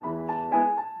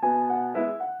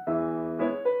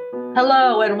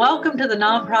Hello, and welcome to the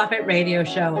Nonprofit Radio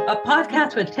Show, a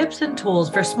podcast with tips and tools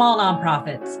for small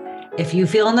nonprofits. If you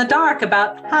feel in the dark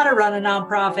about how to run a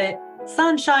nonprofit,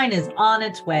 sunshine is on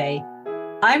its way.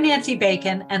 I'm Nancy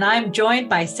Bacon, and I'm joined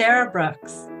by Sarah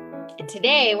Brooks. And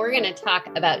today we're going to talk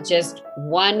about just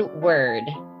one word.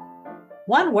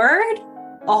 One word?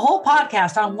 A whole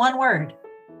podcast on one word?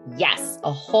 Yes,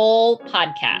 a whole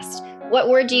podcast. What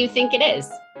word do you think it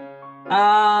is?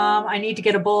 I need to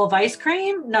get a bowl of ice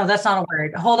cream? No, that's not a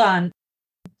word. Hold on.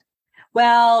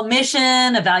 Well,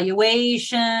 mission,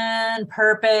 evaluation,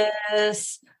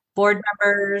 purpose, board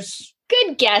members.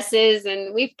 Good guesses.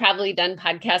 And we've probably done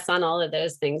podcasts on all of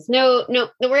those things. No,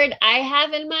 the word I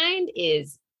have in mind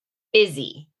is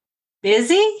busy.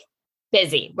 Busy?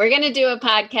 Busy. We're going to do a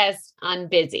podcast on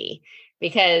busy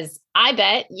because I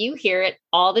bet you hear it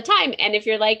all the time. And if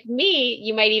you're like me,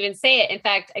 you might even say it. In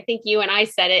fact, I think you and I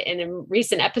said it in a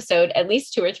recent episode at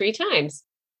least 2 or 3 times.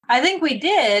 I think we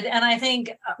did. And I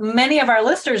think many of our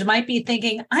listeners might be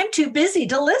thinking, I'm too busy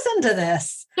to listen to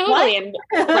this. Totally. And,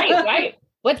 right.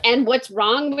 What's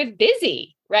wrong with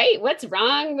busy, right? What's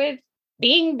wrong with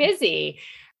being busy?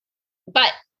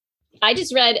 But I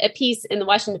just read a piece in the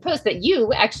Washington Post that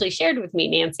you actually shared with me,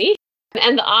 Nancy.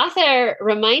 And the author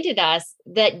reminded us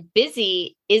that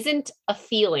busy isn't a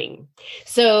feeling.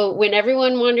 So when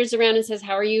everyone wanders around and says,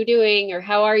 how are you doing? Or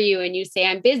how are you? And you say,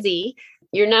 I'm busy,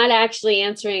 you're not actually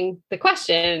answering the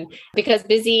question because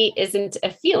busy isn't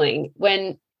a feeling.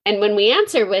 When we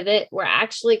answer with it, we're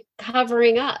actually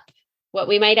covering up what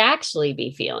we might actually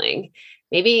be feeling.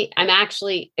 Maybe I'm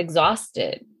actually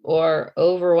exhausted or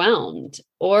overwhelmed,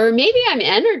 or maybe I'm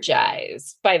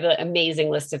energized by the amazing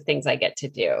list of things I get to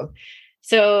do.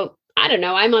 So I don't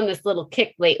know, I'm on this little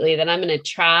kick lately that I'm going to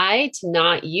try to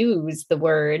not use the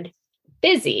word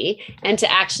busy and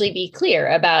to actually be clear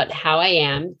about how I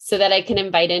am so that I can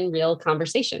invite in real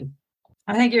conversation.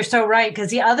 I think you're so right.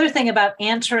 Because the other thing about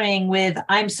answering with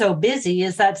I'm so busy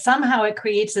is that somehow it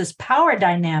creates this power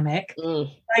dynamic.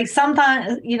 Like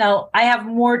sometimes, I have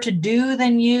more to do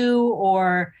than you,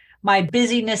 or my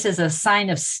busyness is a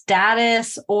sign of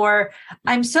status, or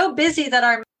I'm so busy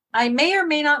that I may or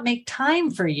may not make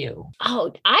time for you.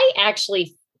 Oh, I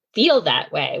actually feel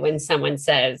that way when someone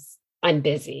says, I'm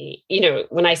busy.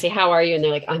 When I say, how are you? And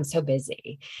they're like, I'm so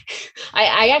busy.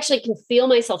 I actually can feel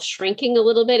myself shrinking a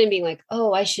little bit and being like,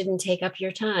 oh, I shouldn't take up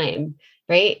your time,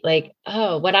 right? Like,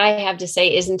 oh, what I have to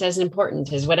say isn't as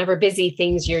important as whatever busy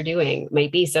things you're doing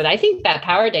might be. So I think that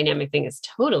power dynamic thing is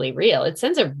totally real. It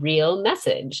sends a real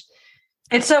message.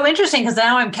 It's so interesting because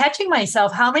now I'm catching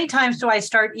myself. How many times do I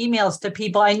start emails to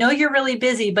people? I know you're really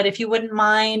busy, but if you wouldn't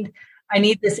mind, I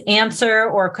need this answer,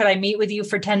 or could I meet with you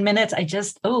for 10 minutes?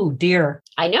 Oh dear.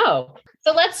 I know.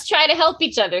 So let's try to help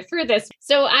each other through this.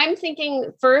 So I'm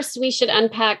thinking first we should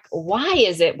unpack why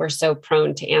is it we're so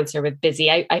prone to answer with busy?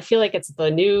 I feel like it's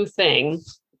the new thing.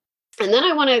 And then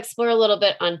I want to explore a little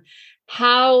bit on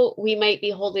how we might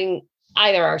be holding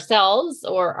either ourselves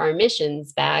or our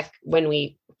missions back when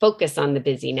we focus on the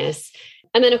busyness.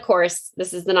 And then, of course,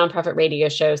 this is the Nonprofit Radio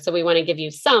Show. So we want to give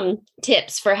you some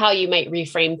tips for how you might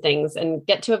reframe things and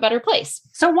get to a better place.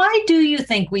 So why do you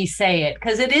think we say it?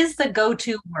 Because it is the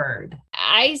go-to word.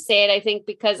 I say it, I think,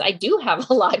 because I do have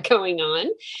a lot going on.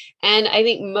 And I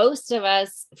think most of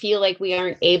us feel like we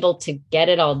aren't able to get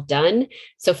it all done.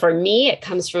 So for me, it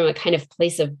comes from a kind of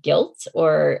place of guilt,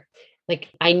 or like,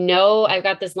 I know I've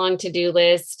got this long to-do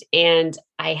list and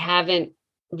I haven't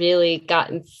really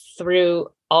gotten through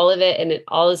all of it, and it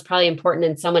all is probably important,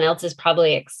 and someone else is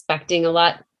probably expecting a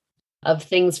lot of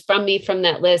things from me from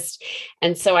that list.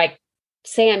 And so I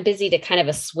say I'm busy to kind of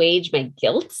assuage my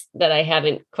guilt that I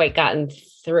haven't quite gotten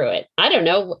through it. I don't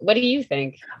know. What do you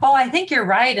think? Oh, I think you're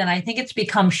right. And I think it's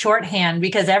become shorthand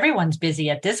because everyone's busy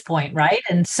at this point, right?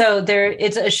 And so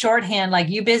it's a shorthand, like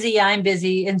you busy, I'm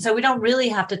busy. And so we don't really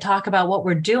have to talk about what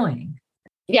we're doing.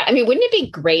 Yeah. I mean, wouldn't it be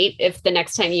great if the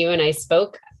next time you and I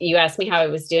spoke, you asked me how I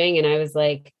was doing and I was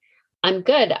like, I'm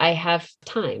good. I have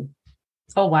time.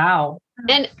 Oh, wow.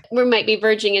 And we might be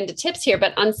verging into tips here,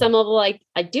 but on some level,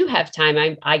 I do have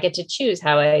time. I get to choose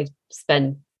how I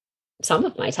spend some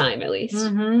of my time, at least.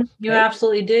 Mm-hmm. You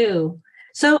absolutely do.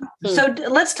 So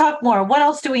let's talk more. What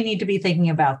else do we need to be thinking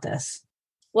about this?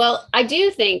 Well, I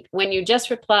do think when you just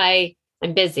reply,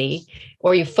 I'm busy,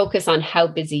 or you focus on how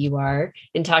busy you are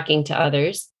in talking to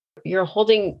others, you're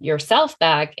holding yourself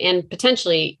back and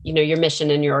potentially, your mission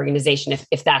and your organization,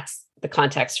 if that's the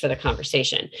context for the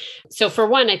conversation. So for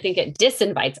one, I think it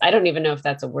disinvites, I don't even know if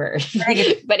that's a word,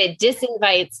 but it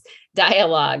disinvites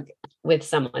dialogue with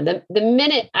someone. The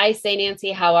minute I say,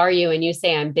 Nancy, how are you? And you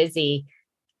say, I'm busy,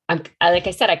 like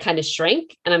I said, I kind of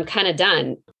shrink and I'm kind of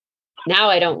done. now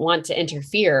I don't want to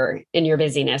interfere in your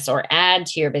busyness or add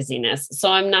to your busyness.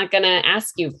 So I'm not going to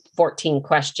ask you 14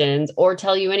 questions or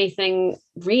tell you anything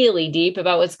really deep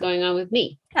about what's going on with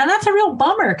me. And that's a real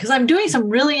bummer because I'm doing some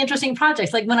really interesting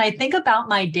projects. Like when I think about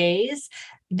my days,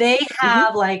 they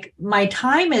have like my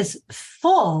time is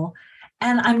full.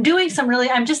 And I'm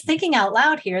just thinking out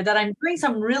loud here that I'm doing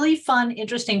some really fun,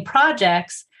 interesting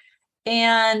projects.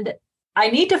 And I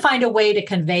need to find a way to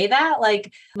convey that.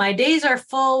 Like my days are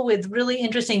full with really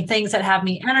interesting things that have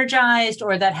me energized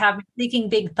or that have me thinking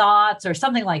big thoughts or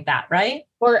something like that, right?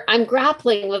 Or I'm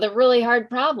grappling with a really hard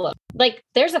problem. Like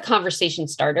there's a conversation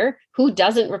starter who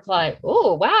doesn't reply,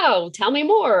 oh, wow, tell me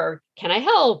more. Can I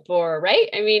help? Or, right?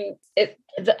 I mean,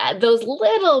 those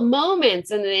little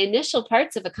moments in the initial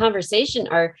parts of a conversation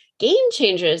are game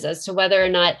changers as to whether or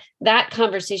not that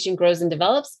conversation grows and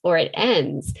develops or it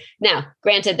ends. Now,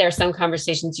 granted, there are some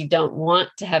conversations you don't want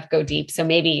to have go deep. So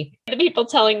maybe the people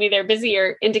telling me they're busy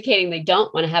are indicating they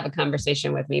don't want to have a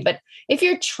conversation with me. But if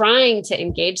you're trying to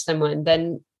engage someone,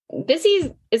 then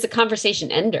busy is a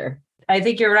conversation ender. I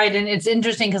think you're right. And it's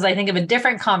interesting because I think of a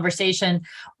different conversation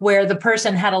where the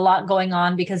person had a lot going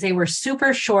on because they were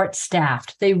super short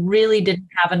staffed. They really didn't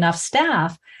have enough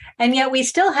staff. And yet we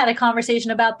still had a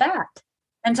conversation about that.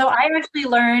 And so I actually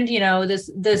learned,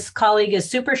 this colleague is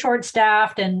super short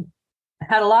staffed and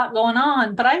had a lot going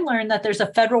on, but I learned that there's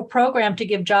a federal program to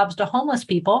give jobs to homeless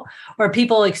people or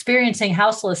people experiencing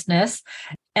houselessness,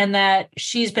 and that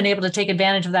she's been able to take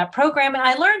advantage of that program. And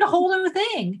I learned a whole new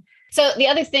thing. So the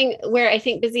other thing where I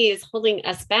think busy is holding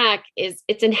us back is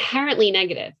it's inherently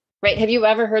negative, right? Have you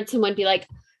ever heard someone be like,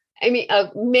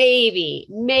 maybe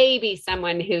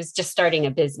someone who's just starting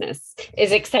a business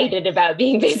is excited about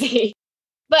being busy.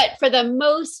 But for the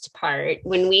most part,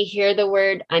 when we hear the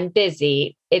word I'm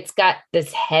busy, it's got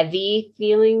this heavy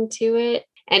feeling to it.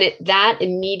 And that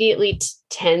immediately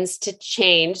tends to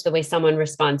change the way someone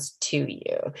responds to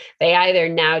you. They either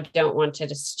now don't want to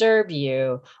disturb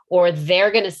you, or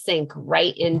they're going to sink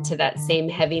right into that same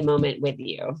heavy moment with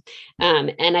you.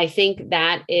 And I think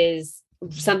that is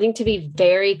something to be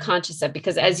very conscious of,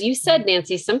 because as you said,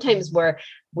 Nancy, sometimes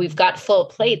we've got full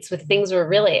plates with things we're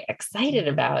really excited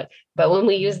about. But when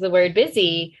we use the word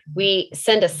busy, we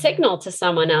send a signal to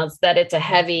someone else that it's a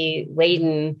heavy,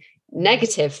 laden,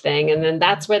 negative thing. And then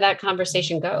that's where that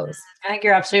conversation goes. I think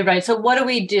you're absolutely right. So what do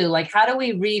we do? Like, how do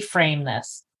we reframe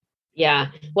this? Yeah.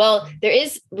 Well, there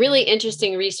is really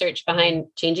interesting research behind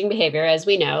changing behavior, as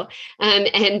we know.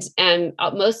 And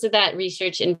most of that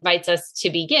research invites us to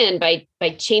begin by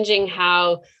changing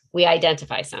how we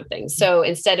identify something. So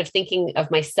instead of thinking of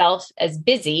myself as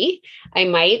busy, I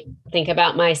might think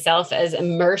about myself as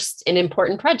immersed in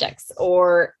important projects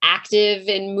or active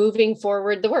in moving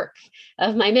forward the work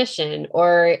of my mission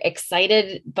or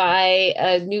excited by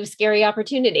a new scary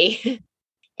opportunity.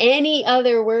 Any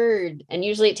other word, and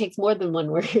usually it takes more than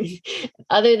one word,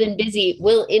 other than busy,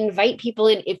 will invite people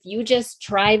in. If you just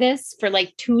try this for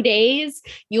like 2 days,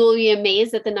 you will be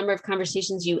amazed at the number of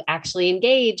conversations you actually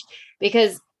engage,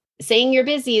 because saying you're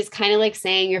busy is kind of like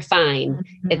saying you're fine.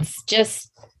 Mm-hmm. It's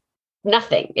just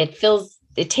nothing.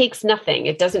 It takes nothing.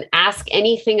 It doesn't ask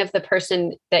anything of the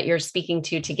person that you're speaking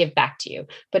to give back to you.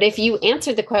 But if you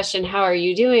answer the question, how are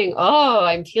you doing? Oh,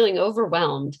 I'm feeling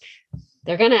overwhelmed.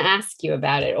 They're going to ask you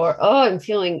about it. Or, oh, I'm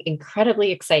feeling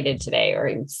incredibly excited today, or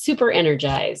I'm super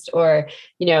energized, or,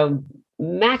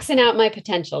 maxing out my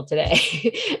potential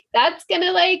today. That's going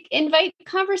to invite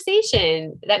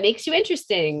conversation that makes you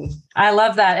interesting. I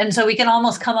love that. And so we can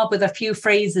almost come up with a few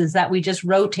phrases that we just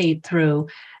rotate through.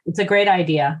 It's a great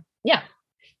idea. Yeah.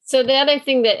 So the other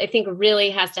thing that I think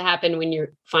really has to happen when you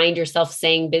find yourself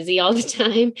saying busy all the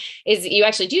time is you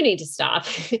actually do need to stop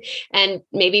and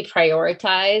maybe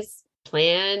prioritize,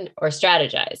 plan, or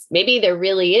strategize. Maybe there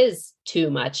really is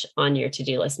too much on your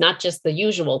to-do list, not just the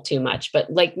usual too much, but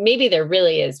maybe there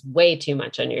really is way too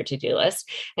much on your to-do list.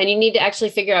 And you need to actually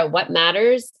figure out what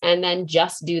matters and then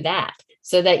just do that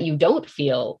so that you don't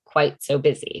feel quite so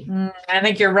busy. I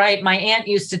think you're right. My aunt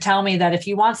used to tell me that if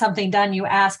you want something done, you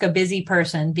ask a busy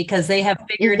person, because they have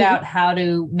figured out how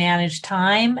to manage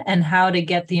time and how to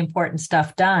get the important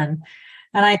stuff done.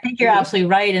 And I think you're absolutely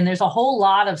right. And there's a whole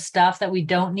lot of stuff that we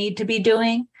don't need to be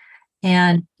doing.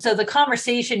 And so the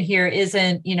conversation here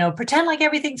isn't, pretend like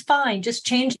everything's fine, just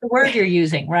change the word you're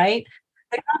using, right?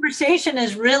 The conversation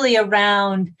is really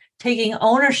around taking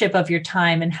ownership of your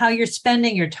time and how you're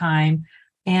spending your time.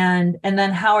 And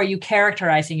then how are you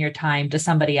characterizing your time to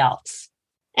somebody else?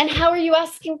 And how are you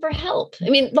asking for help?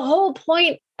 I mean, the whole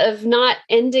point of not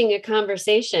ending a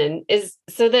conversation is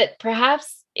so that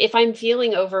perhaps if I'm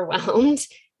feeling overwhelmed,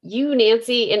 you,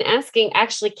 Nancy, in asking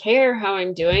actually care how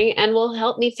I'm doing and will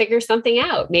help me figure something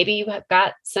out. Maybe you have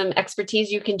got some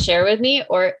expertise you can share with me,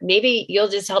 or maybe you'll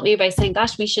just help me by saying,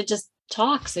 gosh, we should just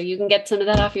talk so you can get some of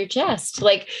that off your chest.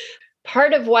 Like,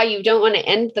 part of why you don't want to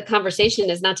end the conversation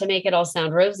is not to make it all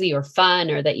sound rosy or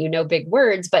fun or that you know big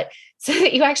words, but so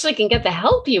that you actually can get the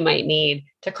help you might need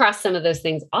to cross some of those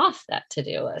things off that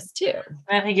to-do list too.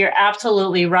 I think you're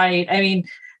absolutely right. I mean,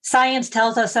 science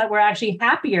tells us that we're actually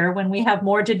happier when we have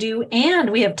more to do and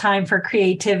we have time for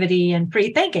creativity and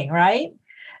free thinking, right?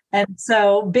 And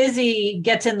so busy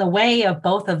gets in the way of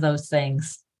both of those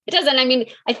things. It doesn't. I mean,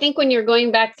 I think when you're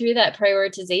going back through that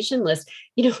prioritization list,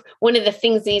 one of the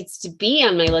things needs to be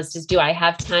on my list is, do I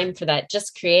have time for that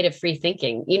just creative free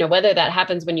thinking? Whether that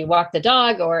happens when you walk the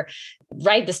dog or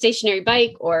ride the stationary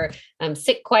bike or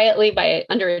sit quietly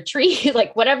under a tree,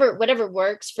 like whatever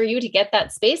works for you to get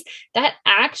that space, that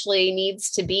actually needs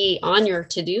to be on your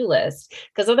to-do list,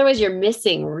 because otherwise you're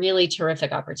missing really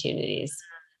terrific opportunities.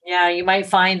 Yeah, you might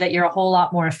find that you're a whole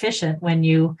lot more efficient when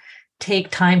you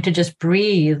take time to just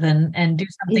breathe and do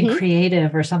something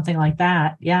creative or something like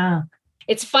that. Yeah.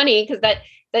 It's funny because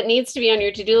that needs to be on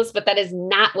your to-do list, but that is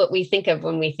not what we think of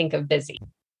when we think of busy.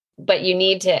 But you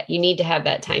need to have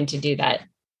that time to do that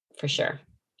for sure.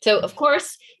 So of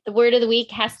course, the word of the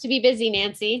week has to be busy,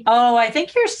 Nancy. Oh, I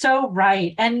think you're so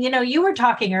right. And, you were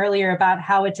talking earlier about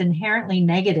how it's inherently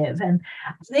negative. And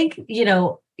I think,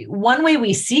 one way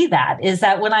we see that is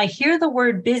that when I hear the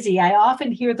word busy, I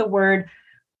often hear the word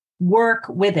work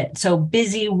with it. So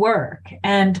busy work.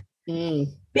 And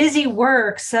busy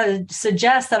work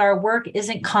suggests that our work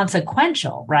isn't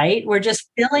consequential, right? We're just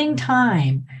filling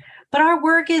time. But our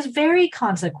work is very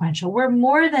consequential. We're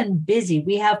more than busy.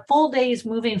 We have full days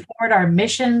moving forward our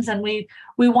missions, and we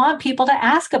want people to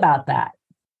ask about that.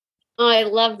 Oh, I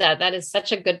love that. That is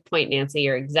such a good point, Nancy.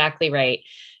 You're exactly right.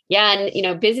 Yeah.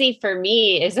 And, busy for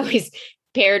me is always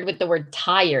paired with the word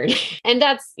tired. And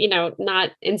that's,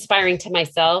 not inspiring to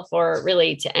myself or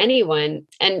really to anyone.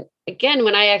 And again,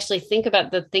 when I actually think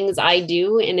about the things I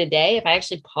do in a day, if I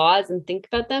actually pause and think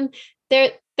about them,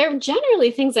 they're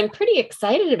generally things I'm pretty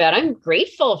excited about. I'm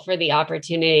grateful for the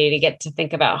opportunity to get to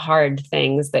think about hard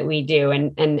things that we do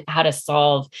and how to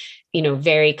solve,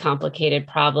 very complicated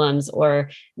problems,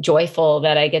 or joyful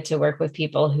that I get to work with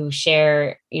people who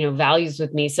share, values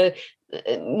with me. So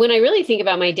when I really think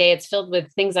about my day, it's filled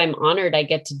with things I'm honored I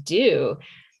get to do.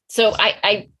 So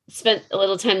I spent a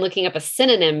little time looking up a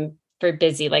synonym for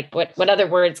busy, like what other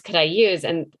words could I use?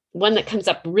 And one that comes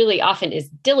up really often is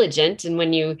diligent. And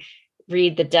when you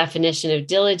read the definition of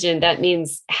diligent, that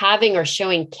means having or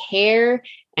showing care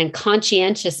and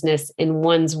conscientiousness in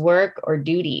one's work or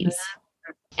duties.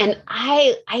 And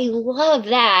I love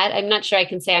that. I'm not sure I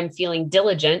can say I'm feeling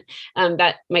diligent.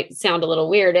 That might sound a little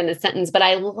weird in a sentence, but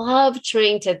I love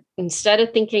trying to, instead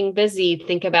of thinking busy,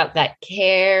 think about that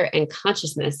care and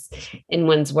consciousness in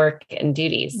one's work and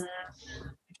duties.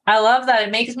 I love that.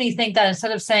 It makes me think that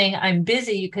instead of saying I'm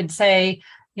busy, you could say,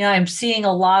 I'm seeing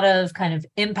a lot of kind of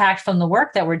impact from the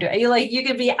work that we're doing. You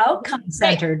could be outcome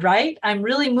centered, right? I'm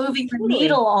really moving the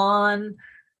needle on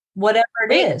whatever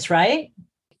it is, right?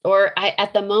 Or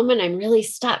at the moment, I'm really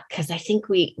stuck because I think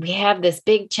we have this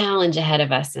big challenge ahead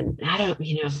of us, and I don't,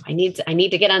 I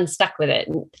need to get unstuck with it,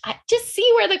 and just see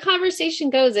where the conversation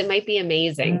goes. It might be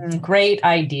amazing. Great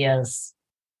ideas.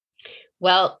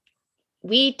 Well,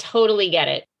 we totally get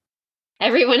it.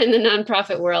 Everyone in the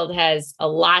nonprofit world has a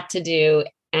lot to do,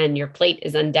 and your plate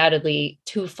is undoubtedly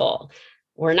too full.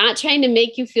 We're not trying to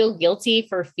make you feel guilty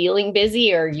for feeling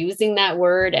busy or using that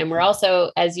word. And we're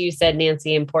also, as you said,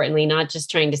 Nancy, importantly, not just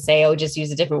trying to say, oh, just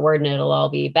use a different word and it'll all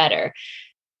be better.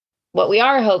 What we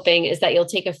are hoping is that you'll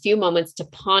take a few moments to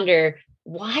ponder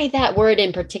why that word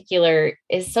in particular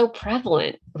is so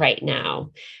prevalent right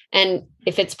now. And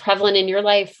if it's prevalent in your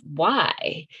life,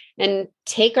 why? And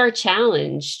take our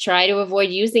challenge, try to avoid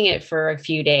using it for a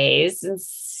few days and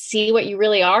see what you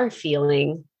really are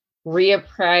feeling.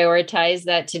 Reprioritize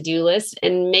that to-do list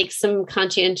and make some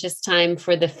conscientious time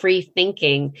for the free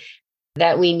thinking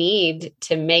that we need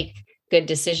to make good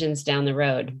decisions down the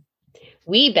road.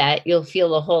 We bet you'll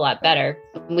feel a whole lot better.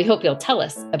 And we hope you'll tell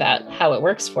us about how it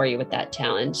works for you with that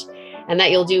challenge, and that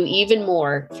you'll do even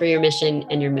more for your mission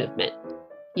and your movement.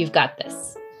 You've got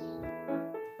this.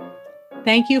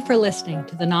 Thank you for listening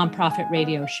to the Nonprofit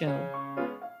Radio Show.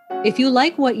 If you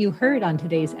like what you heard on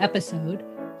today's episode,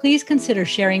 please consider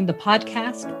sharing the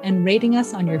podcast and rating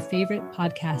us on your favorite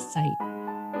podcast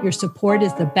site. Your support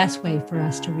is the best way for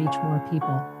us to reach more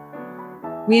people.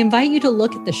 We invite you to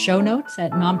look at the show notes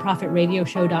at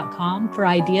nonprofitradioshow.com for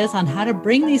ideas on how to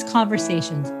bring these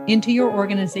conversations into your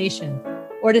organization,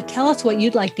 or to tell us what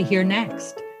you'd like to hear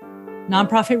next.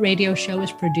 Nonprofit Radio Show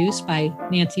is produced by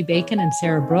Nancy Bacon and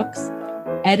Sarah Brooks.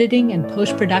 Editing and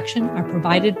post-production are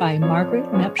provided by Margaret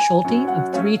Knepp Schulte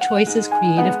of Three Choices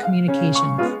Creative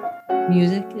Communications.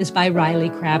 Music is by Riley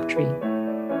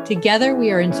Crabtree. Together,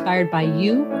 we are inspired by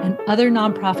you and other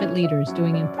nonprofit leaders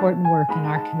doing important work in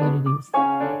our communities.